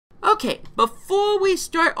Okay, before we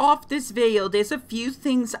start off this video, there's a few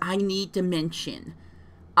things I need to mention.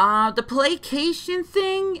 The playcation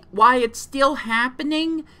thing, why it's still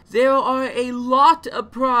happening, there are a lot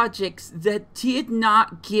of projects that did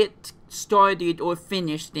not get started or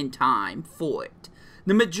finished in time for it.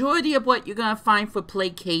 The majority of what you're going to find for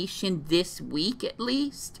playcation this week, at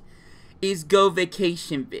least, is Go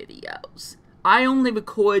Vacation videos. I only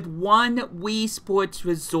record one Wii Sports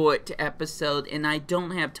Resort episode, and I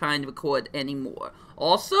don't have time to record anymore.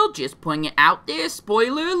 Also, just putting it out there,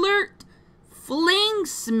 spoiler alert, Fling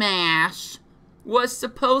Smash was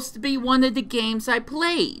supposed to be one of the games I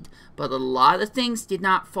played, but a lot of things did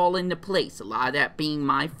not fall into place, a lot of that being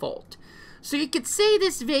my fault. So you could say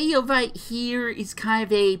this video right here is kind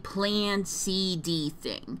of a planned CD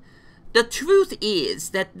thing. The truth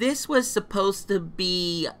is that this was supposed to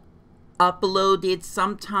be uploaded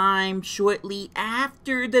sometime shortly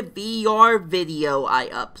after the VR video I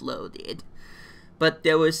uploaded. But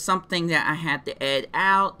there was something that I had to edit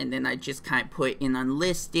out, and then I just kind of put in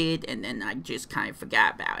unlisted, and then I just kind of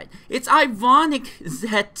forgot about it. It's ironic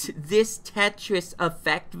that this Tetris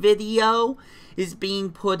effect video is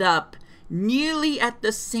being put up nearly at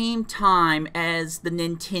the same time as the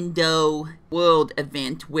Nintendo World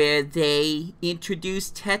event, where they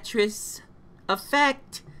introduced Tetris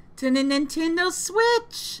effect to the Nintendo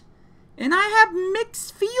Switch, and I have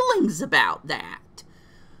mixed feelings about that.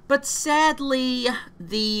 But sadly,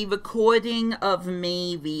 the recording of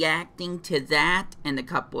me reacting to that and a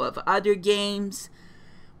couple of other games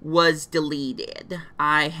was deleted.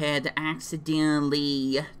 I had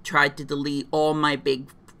accidentally tried to delete all my big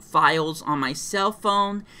files on my cell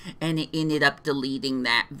phone, and it ended up deleting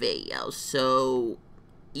that video. So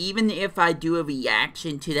even if I do a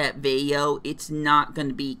reaction to that video, it's not going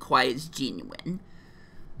to be quite as genuine.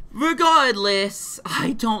 Regardless,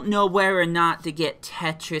 I don't know whether or not to get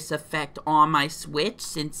Tetris Effect on my Switch,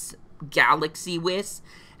 since GalaxyWisp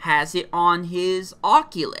has it on his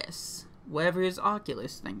Oculus. Whatever his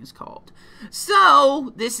Oculus thing is called.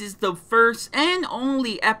 So, this is the first and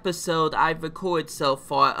only episode I've recorded so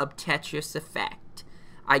far of Tetris Effect.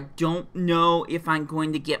 I don't know if I'm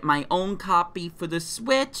going to get my own copy for the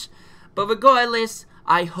Switch, but regardless,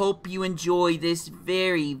 I hope you enjoy this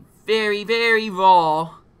very, very, very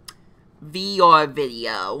raw VR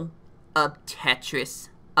video of Tetris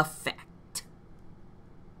Effect.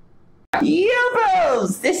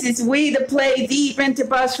 Yobos! This is Wii2PLAY, the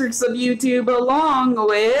Venturbustrix of YouTube, along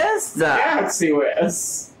with the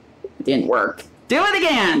GalaxyWisp. Didn't work. Do it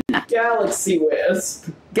again!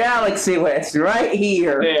 GalaxyWisp. GalaxyWisp, right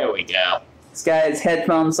here. There we go. This guy has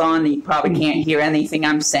headphones on, and he probably can't hear anything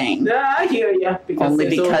I'm saying. I hear ya. Only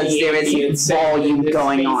because there is volume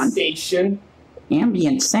going on. Station.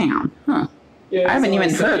 Ambient sound, huh? Yeah, I haven't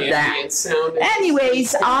even heard that.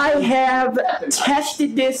 Anyways, I have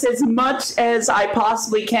tested this as much as I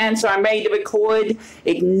possibly can, so I'm ready to record.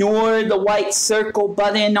 Ignore the white circle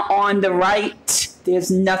button on the right.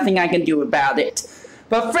 There's nothing I can do about it.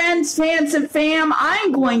 But friends, fans, and fam,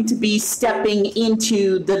 I'm going to be stepping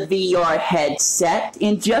into the VR headset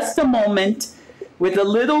in just a moment with a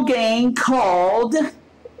little game called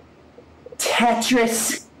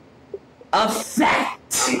Tetris Effect.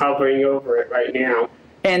 I'm hovering over it right now.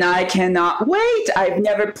 And I cannot wait. I've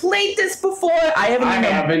never played this before. I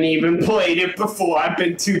haven't even played it before. I've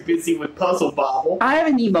been too busy with Puzzle Bobble. I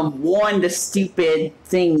haven't even worn the stupid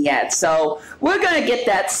thing yet. So we're going to get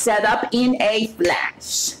that set up in a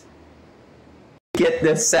flash. Get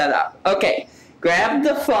this set up. Okay, grab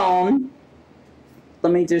the phone.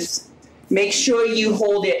 Let me just make sure you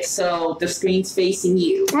hold it so the screen's facing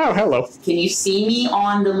you. Oh, hello. Can you see me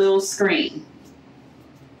on the little screen?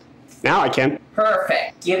 Now I can.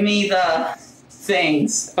 Perfect. Give me the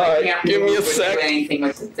things. I can't give me a do sec. anything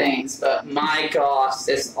with the things, but my gosh,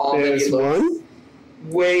 this already There's looks one.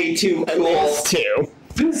 way too And cool. there's two.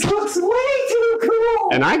 This looks way too cool.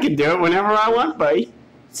 And I can do it whenever I want, buddy.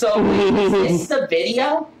 So, is this the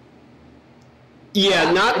video?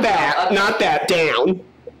 Yeah, not that. Okay. Not that. Down.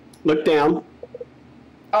 Look down.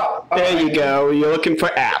 Oh, There okay. you go. You're looking for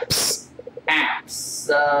apps. Apps.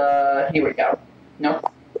 Here we go.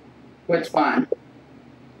 Nope. Which one?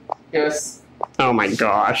 Just. Oh my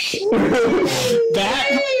gosh.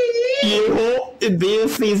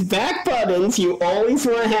 These back buttons, you always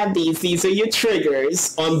want to have these. These are your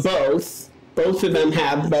triggers on both. Both of them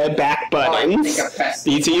have back buttons. I think I pressed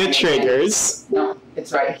These are your triggers. No,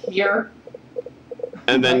 it's right here.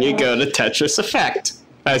 And then you go to Tetris Effect.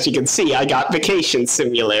 As you can see, I got Vacation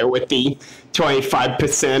Simulator with the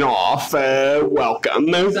 25% off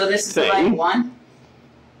welcome So this is the right one?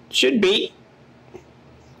 Should be.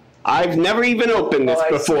 I've never even opened this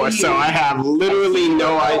before, so I have literally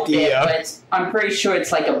no idea. But I'm pretty sure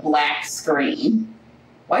it's like a black screen.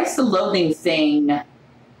 Why is the loading thing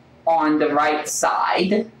on the right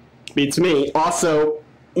side? Beats me. Also,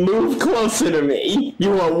 move closer to me.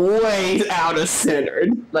 You are way out of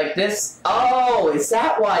centered. Like this? Oh, is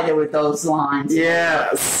that why there were those lines?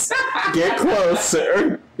 Yes. Get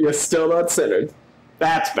closer. You're still not centered.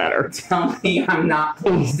 That's better. Tell me I'm not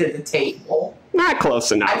close to the table. Not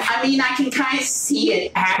close enough. I mean, I can kind of see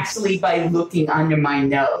it actually by looking under my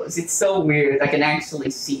nose. It's so weird. I can actually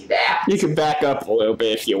see that. You can back up a little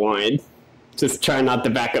bit if you wanted. Just try not to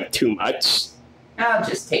back up too much. I'll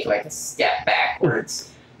just take like a step backwards.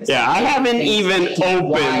 Yeah, I haven't even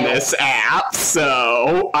opened this app,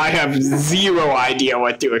 so I have zero idea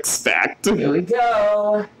what to expect. Here we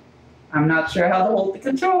go. I'm not sure how to hold the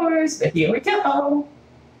controllers, but here we go.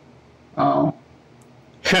 Oh.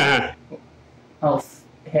 Oh,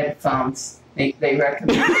 headphones. They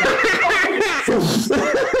recommend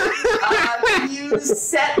can you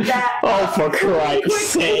set that Oh, for Christ's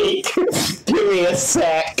sake. Give me a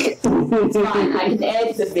sec. It's fine. I can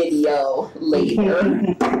edit the video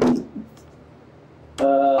later.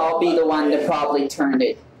 I'll be the one to probably turn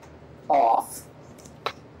it off.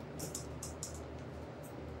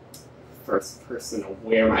 First person to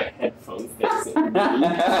wear my headphones this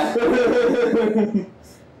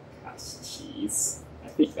Gosh, jeez. I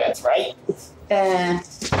think that's right.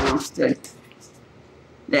 Oh, good.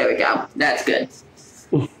 There we go. That's good.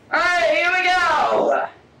 Alright, here we go!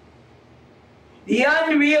 The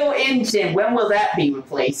Unreal Engine. When will that be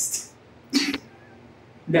replaced?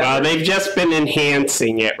 Well, they've just been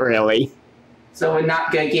enhancing it, really. So we're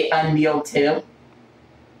not gonna get Unreal 2?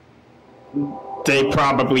 They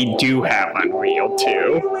probably do have Unreal 2.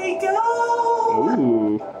 Here we go!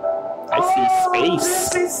 Ooh. I see space.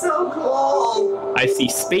 This is so cool! I see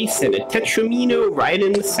space and a Tetramino right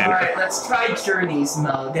in the center. Alright, let's try Journeys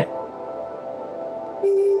mode.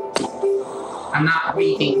 I'm not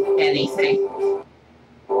reading anything.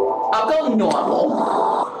 I'll go normal.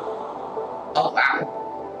 Oh, wow.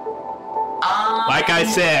 Like I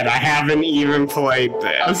said, I haven't even played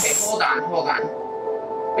this. Okay, hold on.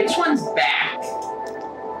 Which one's back?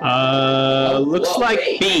 Looks like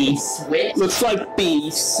wait, B. Switch? Looks like B,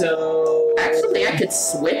 so... Actually, I could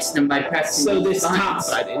switch them by pressing So these this top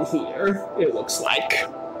buttons. button here, it looks like.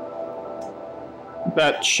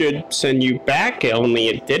 That should send you back, only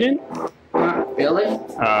it didn't. Really?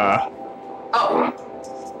 Oh.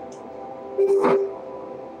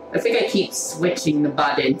 I think I keep switching the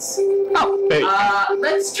buttons. Oh, there you go.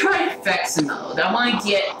 Let's try effects mode. I want to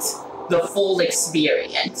get the full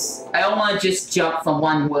experience. I don't want to just jump from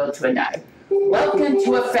one world to another. Welcome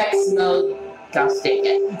to effects mode. Gosh dang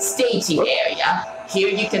it. Staging area. Here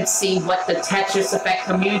you can see what the Tetris Effect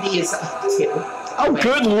community is up to. Oh,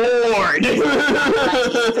 good lord!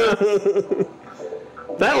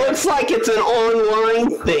 That looks like it's an online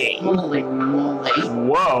thing. Holy moly.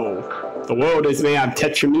 Whoa. The world is made of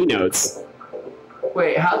Tetraminos.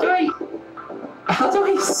 Wait, how do I...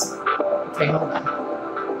 Okay, hold on.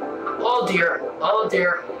 Oh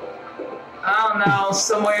dear. Oh no,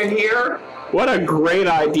 somewhere here? What a great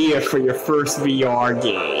idea for your first VR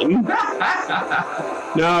game.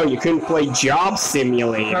 No, you couldn't play Job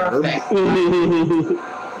Simulator. Perfect.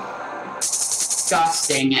 Gosh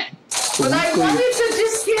dang it. But I wanted to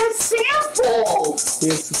just get a sample!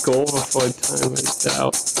 Here's the goal before time runs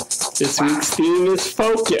out. This week's theme is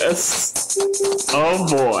focus. Oh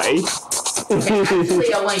boy. Okay,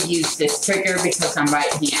 actually, I want to use this trigger because I'm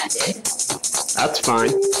right-handed. That's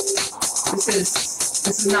fine. This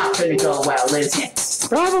is not going to go well, is it?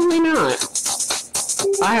 Probably not.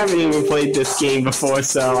 I haven't even played this game before,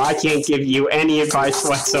 so I can't give you any advice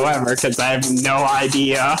whatsoever because I have no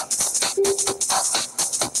idea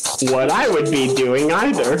what I would be doing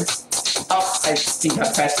either. Oh, I think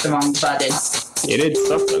I pressed the wrong button. You did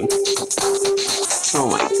something. Oh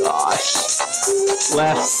my gosh.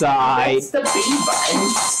 Left side. It's the B button.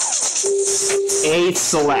 A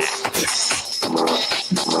select.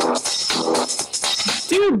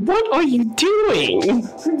 Dude, what are you doing?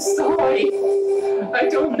 I'm sorry. I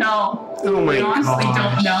don't know. Oh my I honestly gosh.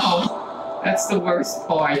 don't know. That's the worst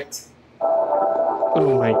part.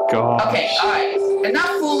 Oh my god. Okay, alright.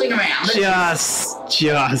 Enough fooling around. Let's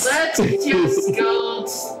Let's just go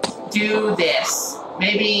do this.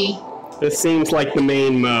 Maybe... This seems like the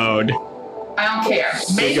main mode. I don't care.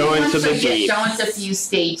 Maybe go once into the I get deep. done with a few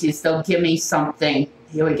stages, they'll give me something.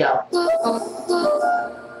 Here we go.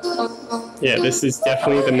 Yeah, this is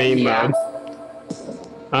definitely the main Yeah. mode.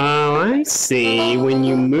 Oh, I see. When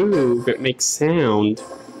you move, it makes sound.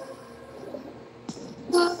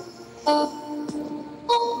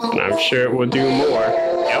 And I'm sure it will do more.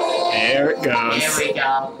 Yep, there it goes. There we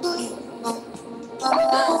go.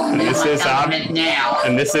 And this is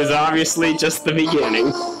and this is obviously just the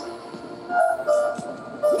beginning.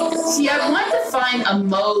 See, I want to find a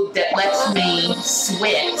mode that lets me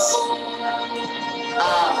switch.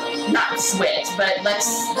 Not switch, but lets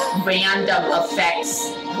random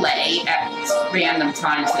effects play at random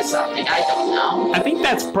times or something. I don't know. I think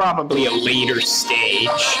that's probably a later stage.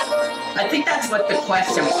 I think that's what the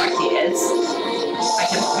question mark is. I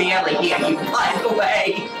can barely hear you, by the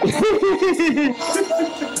way.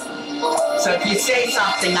 So if you say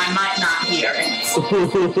something, I might not hear it.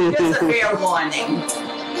 Just a fair warning.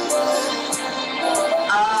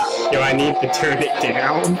 Do I need to turn it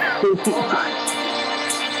down? Hold on.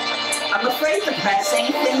 I'm afraid to press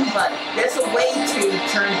anything, but there's a way to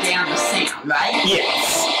turn down the sound, right?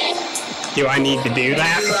 Yes. Do I need to do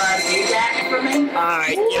that? Can you do that for me?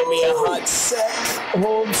 Alright, give me a hot sec.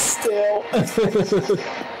 Hold still.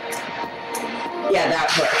 Yeah, that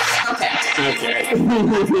works. Okay. Okay. That's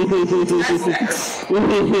better.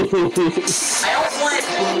 I don't want it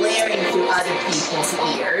blaring to other people's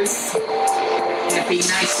ears. It'd be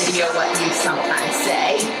nice to hear what you sometimes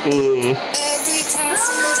say.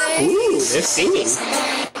 Ooh, they're singing.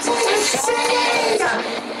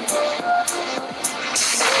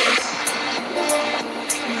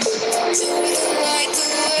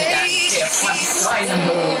 I'm trying to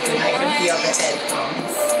move and I can feel the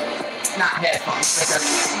headphones. Not headphones, but just...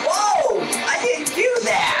 Whoa! I didn't do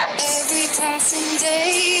that!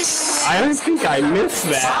 I think I missed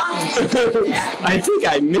that. I think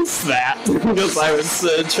I missed that because I was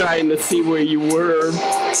trying to see where you were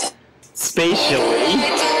spatially.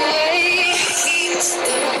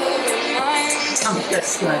 I'm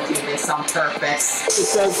just gonna do this on purpose. It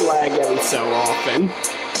does lag every so often.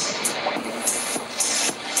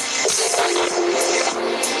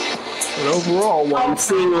 But overall, what I'm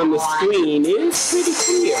seeing on the screen is pretty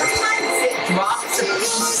clear. Sometimes it drops a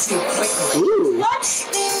piece too quickly. Ooh. What?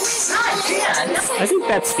 God, man. I think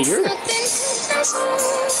that's the Earth.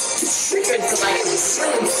 It's like really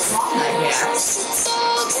strong, I guess.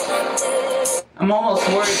 I'm almost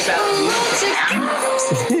worried about using them.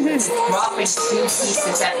 Dropping two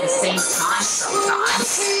pieces at the same time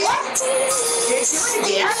sometimes. What? Did you do it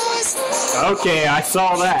again? Okay, I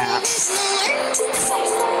saw that.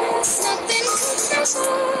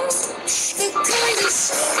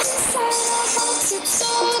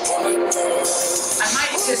 I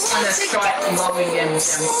might just want to start lowering them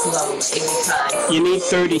slowly because... You need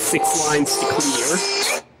 36 lines to clear.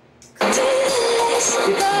 It's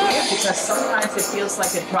weird because sometimes it feels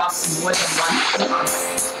like it drops more than one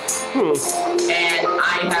piece. And I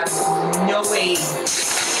have no way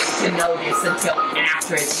to notice until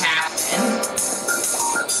after it's happened.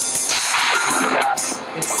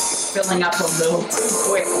 It's filling up a little too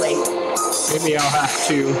quickly. Maybe I'll have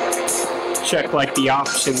to check like the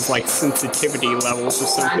options like sensitivity levels or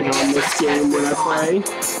something on this game when I play.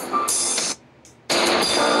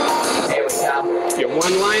 There we go. Get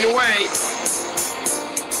one line away.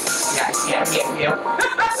 Yeah, I can't hear you.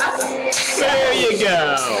 There you go.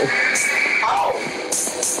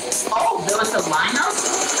 Oh, there was a lineup?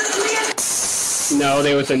 No,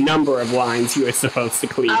 there was a number of lines you were supposed to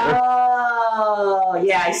clear. Oh,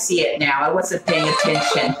 yeah, I see it now. I wasn't paying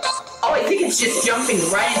attention. Oh, I think it's just jumping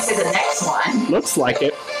right into the next one. Looks like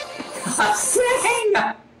it.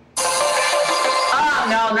 Dang! Oh,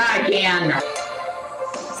 no, not again.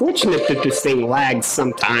 Fortunate that this thing lags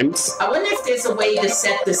sometimes. I wonder if there's a way to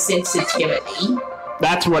set the sensitivity.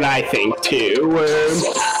 That's what I think too.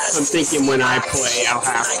 I'm thinking when I play, I'll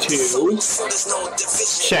have to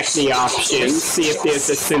check the options, see if there's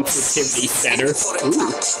a sensitivity setter.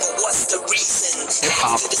 Ooh. Hip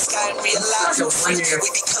hop.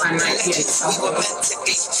 I might get something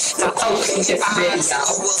to post this video.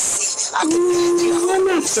 I'm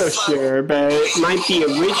not so sure, but it might be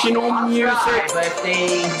original music.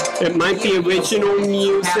 It might be original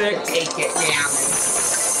music. Have to take it down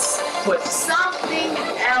and put something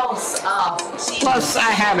else up. Jeez. Plus,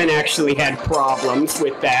 I haven't actually had problems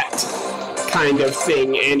with that kind of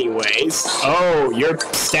thing anyways. Oh, your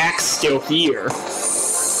stack's still here.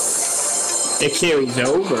 It carries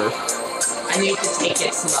over. I need to take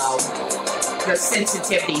it slow. The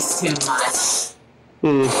sensitivity's too much.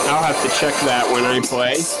 I'll have to check that when I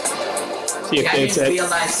play. See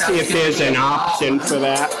if there's an option for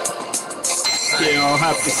that. Yeah, I'll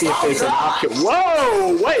have to see if there's an option.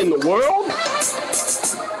 Whoa! What in the world?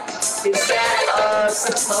 Is that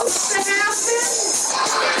supposed to happen?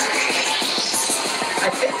 I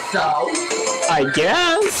think so. I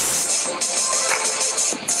guess.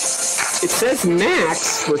 It says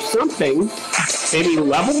max for something. Maybe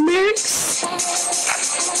level max?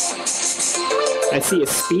 I see a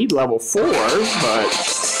speed level 4, but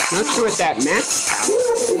not sure what that max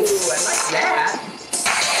counts. Ooh, I like that.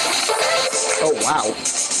 Oh, wow.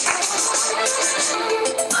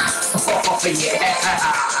 Oh, yeah.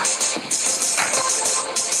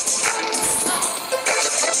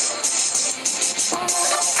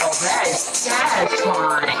 Oh, that is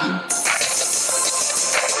satisfying.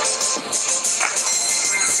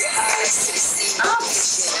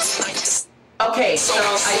 Okay, so I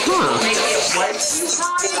think maybe it was too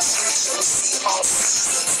high.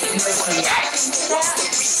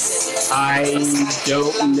 I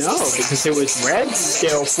don't know, because it was red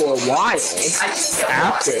still for a while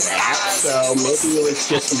after that, so maybe it was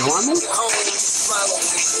just normal?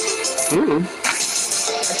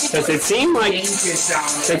 Does it seem like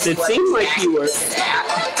you were...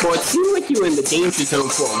 Well, it seemed like you were in the danger zone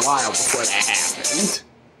for a while before that happened.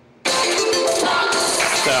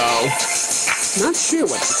 So, not sure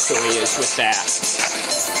what the story is with that.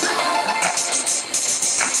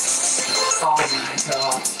 Oh my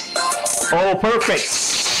god. Oh, perfect!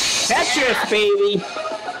 Tetris, baby!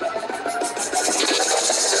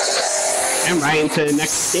 And right into the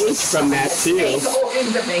next stage from that, too.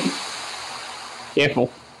 Careful.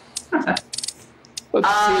 Let's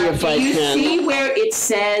see if I can... Do you see where it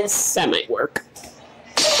says... That might work.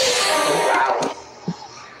 Wow.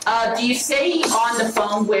 Do you see on the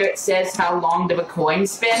phone where it says how long the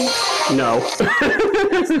coin's been? No.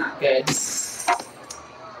 That's not good.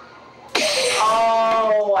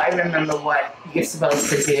 Oh, I remember what you're supposed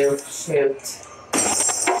to do. Shoot.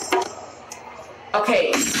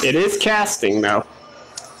 Okay. It is casting, though.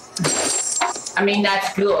 I mean,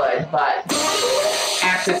 that's good, but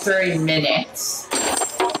after 30 minutes,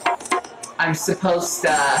 I'm supposed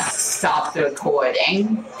to stop the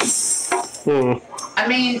recording. I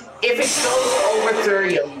mean, if it goes over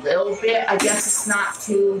 30 a little bit, I guess it's not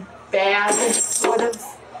too bad, sort of.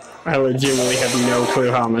 I legitimately have no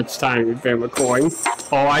clue how much time we've been recording.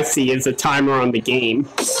 All I see is a timer on the game.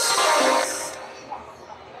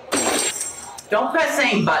 Don't press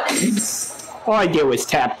any buttons. All I did was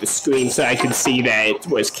tap the screen so I could see that it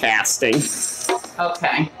was casting.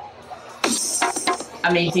 Okay.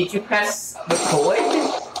 I mean, did you press record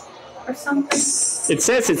or something? It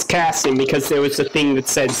says it's casting because there was a thing that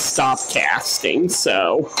said stop casting,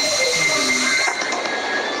 so...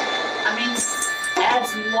 I mean,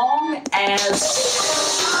 as long as...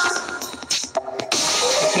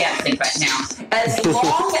 I can't think right now. As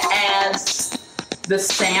long as the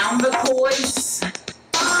sound records...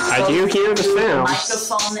 I do hear the sound. The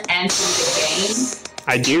microphone and through the game.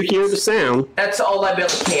 I do hear the sound. That's all I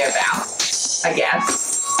really care about, I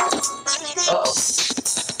guess. Uh-oh.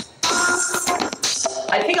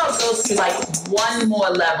 I think I'll go through like one more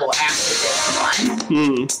level after this one.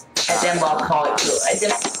 And then we'll call it good. Even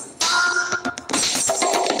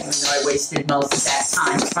though I wasted most of that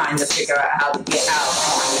time trying to figure out how to get out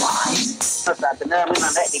online.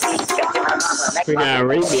 We got a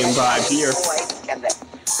Arabian vibe here.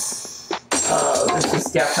 Oh, this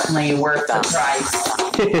is definitely worth the price.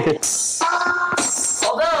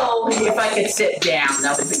 Although, if I could sit down,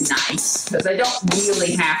 that would be nice. Because I don't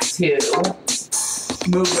really have to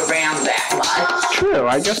move around that much. True,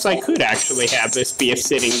 I guess I could actually have this be a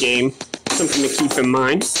sitting game. Something to keep in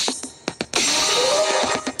mind.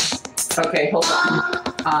 Okay, hold on.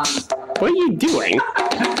 What are you doing?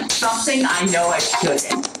 Something I know I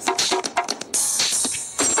shouldn't.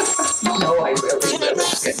 No, I really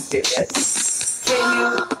shouldn't do this. Can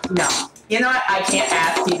you? No. You know what? I can't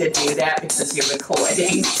ask you to do that because you're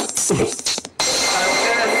recording. I'm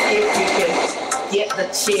gonna see if you can get the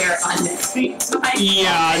chair underneath my...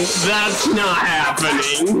 Yeah, that's not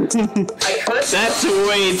happening. I could... That's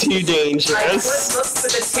way too dangerous. I could look for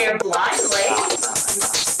the chair blindly.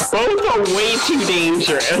 Both are way too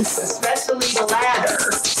dangerous. Especially the ladder.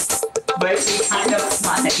 But it'd be kind of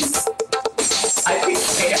funny. I'd be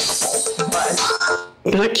careful, but...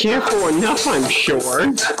 Not careful enough, I'm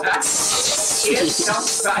sure. Kids don't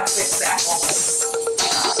practice that home.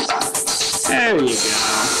 There you go.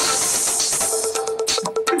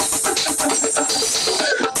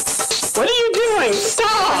 What are you doing?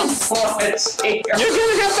 Stop! You're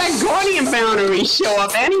gonna have that Guardian boundary show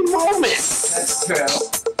up any moment. That's true.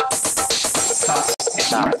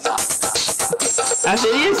 As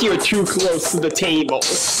it is, you're too close to the table.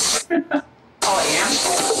 Oh, I am?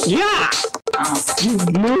 Yeah! Oh. You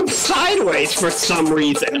moved sideways for some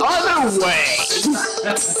reason. Other way!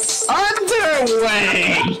 Other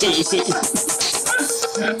way! Jeez.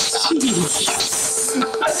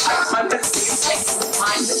 I'm gonna see if I can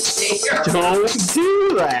find the stair. Don't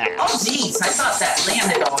do that. Oh, jeez, I thought that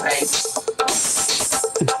landed already.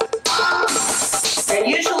 And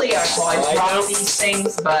usually I drop these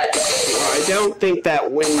things, but... I don't think that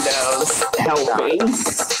window's helping.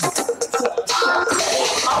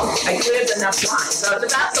 Oh, I cleared enough lines. So I was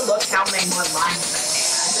about to look how many more lines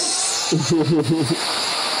I had.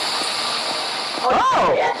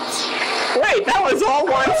 Oh! Wait, that was all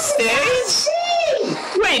one stage?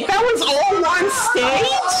 Wait, that was all one stage?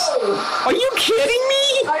 Are you kidding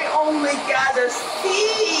me? I only got a C.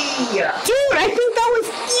 Dude, I think that was...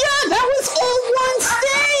 Yeah, that was all one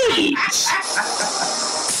stage!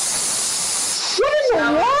 What in the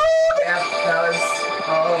world? Yep, that was...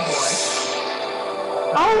 Oh, boy.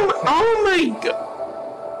 Oh my god.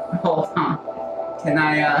 Hold on. Can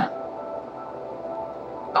I,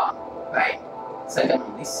 Oh, right. So I can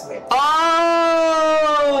only switch. Oh,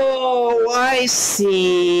 I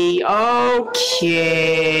see. Okay.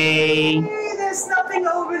 Hey, there's nothing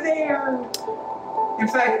over there. In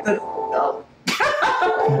fact, the... Oh.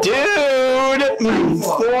 Dude! Move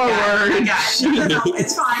forward. I got it. No,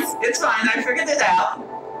 it's fine. It's fine. I figured it out.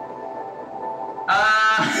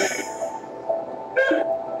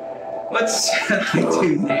 What should I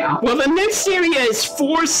do now? Well, the next area is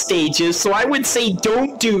 4 stages, so I would say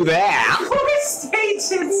don't do that. 4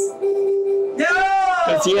 stages? No!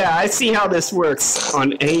 Because, yeah, I see how this works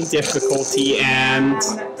on A difficulty, and...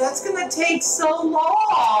 That's gonna take so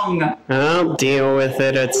long! I'll deal with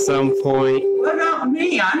it at some point. What about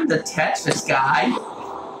me? I'm the Tetris guy.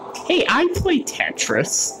 Hey, I play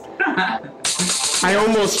Tetris. I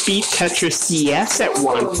almost beat Tetris DS at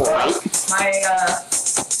one point.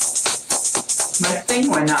 My thing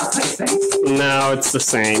went up, I think. No, it's the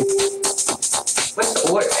same. What's the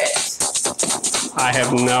order? I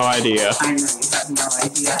have no idea. I know you have no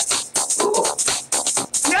idea. Ooh.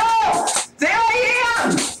 No! There I am!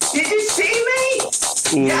 Did you see me?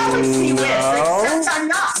 GalaxyWisp, except I'm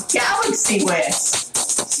not GalaxyWisp.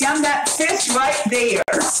 See, I'm that fish right there.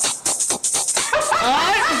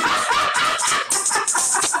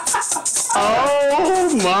 Oh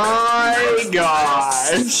my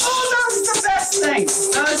gosh! Oh, that was the best thing.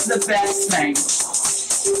 That was the best thing.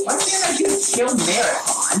 Why can't I do Kill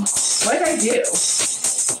Marathon? What did I do?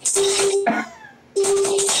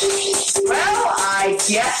 Well, I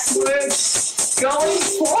guess we're going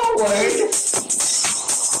forward.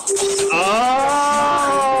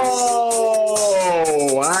 Oh,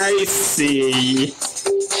 I see.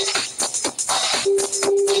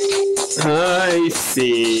 I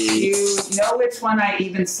see. You know which one I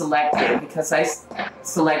even selected because I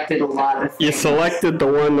selected a lot of things. You selected the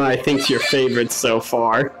one that I think's your favorite so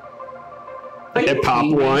far. The hip-hop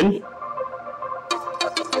one.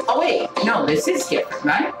 Oh wait, no, this is different,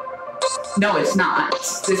 right? No, it's not.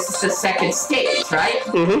 This is the second stage, right?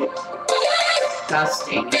 Mm-hmm.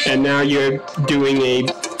 Dusting. And now you're doing a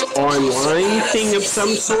online thing of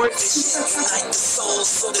some sort.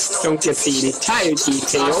 Don't get the entire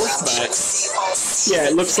details, but yeah,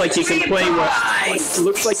 it looks like you can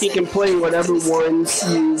play whatever ones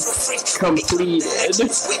you've completed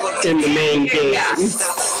in the main game.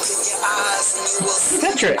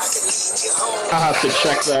 Tetris. I'll have to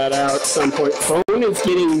check that out at some point. Phone is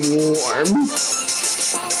getting warm.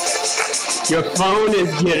 Your phone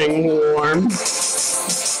is getting warm.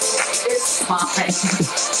 It's fine.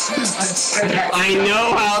 I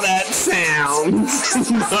know how that sounds,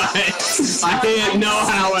 but I didn't know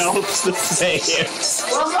how else to say it.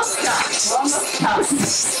 We're almost done.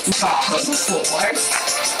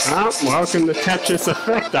 Well, welcome to Tetris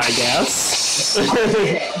Effect, I guess.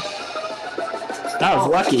 That was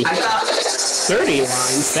lucky. 30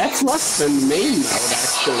 lines. That's less than the main mode,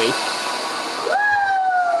 actually.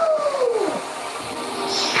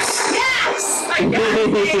 Yes! I got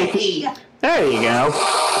it! There you go.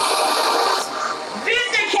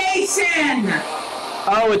 Vindication!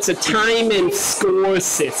 Oh, it's a time and score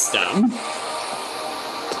system.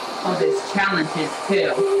 Oh, there's challenges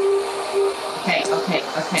too. Okay.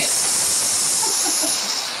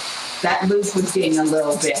 That loop was getting a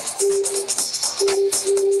little bit.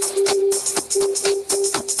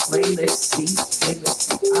 Playlist C.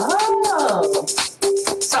 Oh!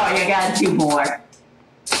 Sorry, I gotta do more.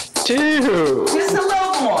 Dude! Just a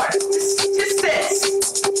little more. Just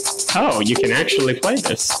this. Oh, you can actually play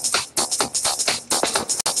this.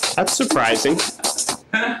 That's surprising.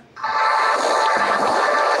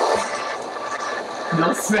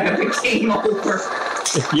 No threat of a game over.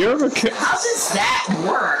 If you're How does that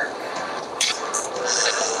work?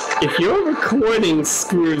 If your recording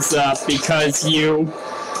screws up because you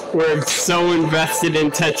We're so invested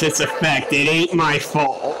in Tetris Effect, it ain't my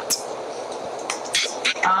fault.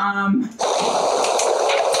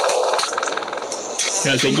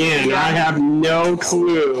 Because again, I have no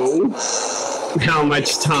clue how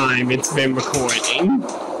much time it's been recording.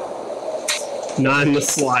 Not in the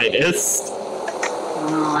slightest.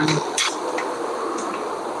 I'm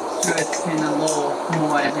sure it's been a little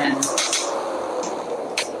more than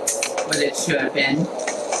what it should have been.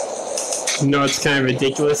 No, it's kind of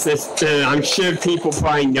ridiculous. I'm sure people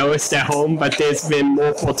probably noticed at home, but there's been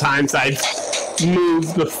multiple times I've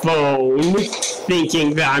moved the phone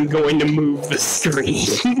thinking that I'm going to move the screen.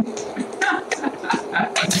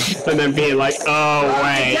 And then being like, oh,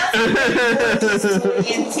 wait.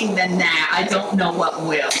 Anything than that, I don't know what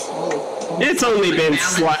will. It's only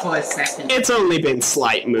been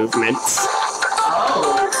slight movements.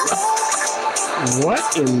 Oh.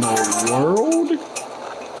 What in the world?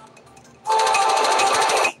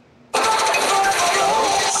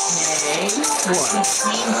 What?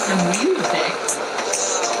 Change the music.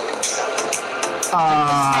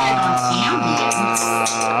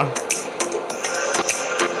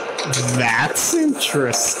 That's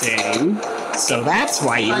interesting. So that's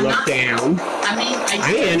why you look down.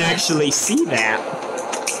 I didn't actually see that.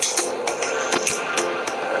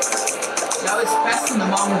 I was pressing the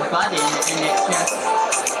wrong button and it just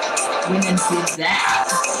went and did that.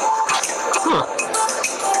 Huh.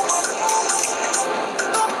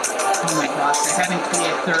 Oh my gosh, I haven't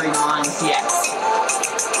cleared 30 lines yet.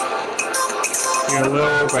 You're a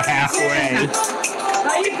little over halfway. How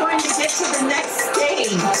are you going to get to the next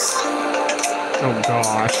stage? Oh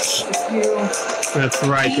gosh. That's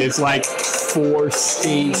right, there's like 4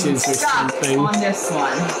 stages or something. On this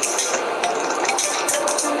one.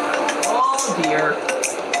 Oh dear.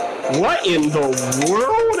 What in the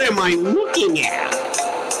world am I looking at?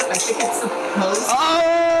 I think it's supposed to...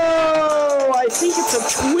 Oh! I think it's a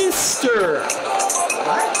twister.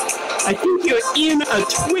 What? I think you're in a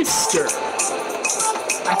twister.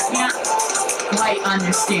 I can't quite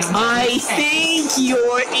understand what I think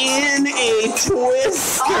you're in a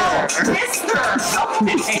twister. Oh, twister!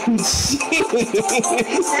 Okay.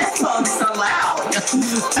 That sounds so loud.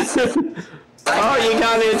 Oh, you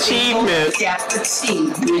got an achievement.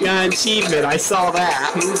 You got an achievement. I saw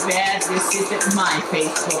that. Too bad this isn't my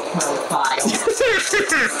Facebook profile.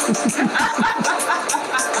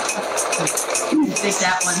 You think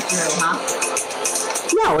that one through, huh?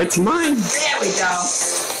 No, it's mine. There we go.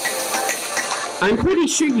 I'm pretty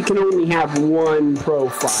sure you can only have one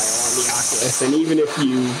profile on the Oculus, and even if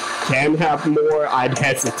you can have more, I'd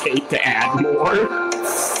hesitate to add more.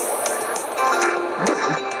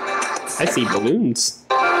 I see balloons.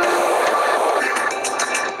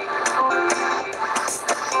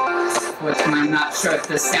 Which I'm not sure if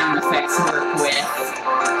the sound effects work with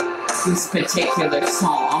this particular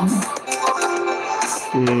song.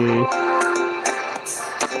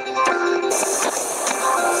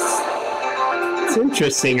 It's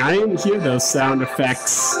interesting. I didn't hear those sound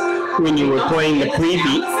effects when you were playing the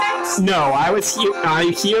preview. No,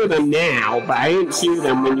 I hear them now, but I didn't hear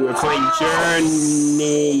them when you were playing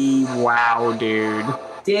Journey. Wow, dude.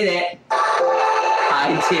 Did it.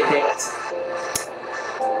 I did it.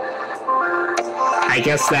 I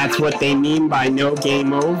guess that's what they mean by no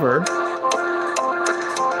game over.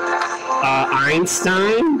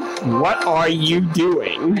 Einstein, what are you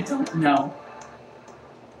doing? I don't know.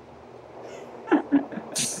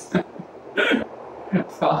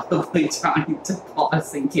 Probably trying to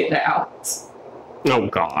pause and get out. Oh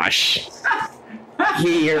gosh.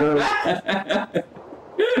 Here.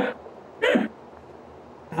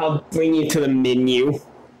 I'll bring you to the menu.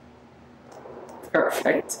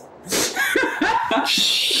 Perfect.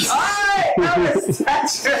 Alright, that was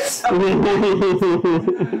Tetris.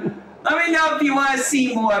 Let me know if you want to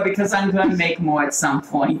see more, because I'm going to make more at some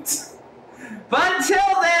point. But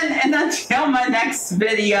until then, and until my next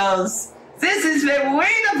videos, this has been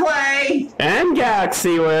Wii2PLAY and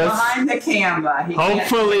GalaxyWisp behind the camera. He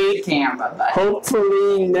hopefully, can't see the camera, but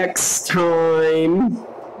hopefully next time,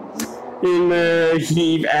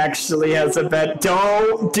 he actually has a bet.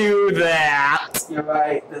 Don't do that. You're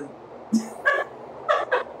right.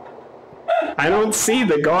 I don't see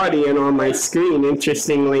the Guardian on my screen,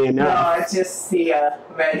 interestingly enough. No, I just see a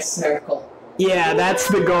red circle. Yeah, that's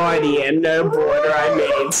the Guardian, the border I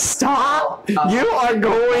made. Stop! You are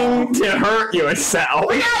going to hurt yourself.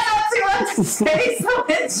 We got nothing left to say, so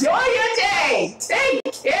enjoy your day! Take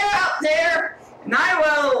care out there, and I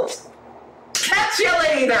will catch you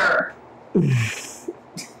later!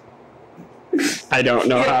 I don't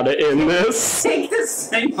know how to end this. Take this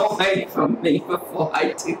thing away from me before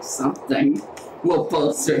I do something. we'll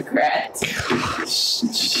both regret.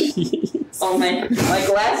 Jeez. Oh, my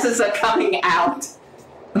glasses are coming out.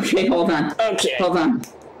 Okay, hold on. Okay. Hold on.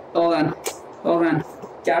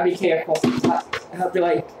 Gotta be careful. How do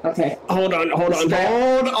I... Okay. Hold on. Oh,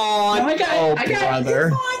 I got it.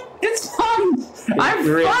 Brother. It's fine. I'm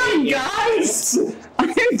fine, guys.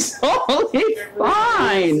 I'm totally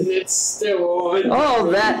fine. It's still on.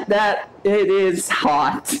 Oh, it is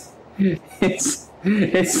hot. It's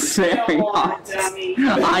very hot.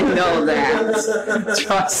 I know that.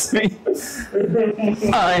 Trust me.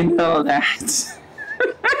 I know that.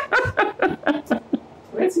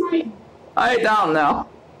 Where's my... I don't know.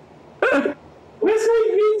 Where's my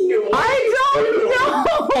video? I don't know.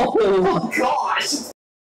 Oh gosh.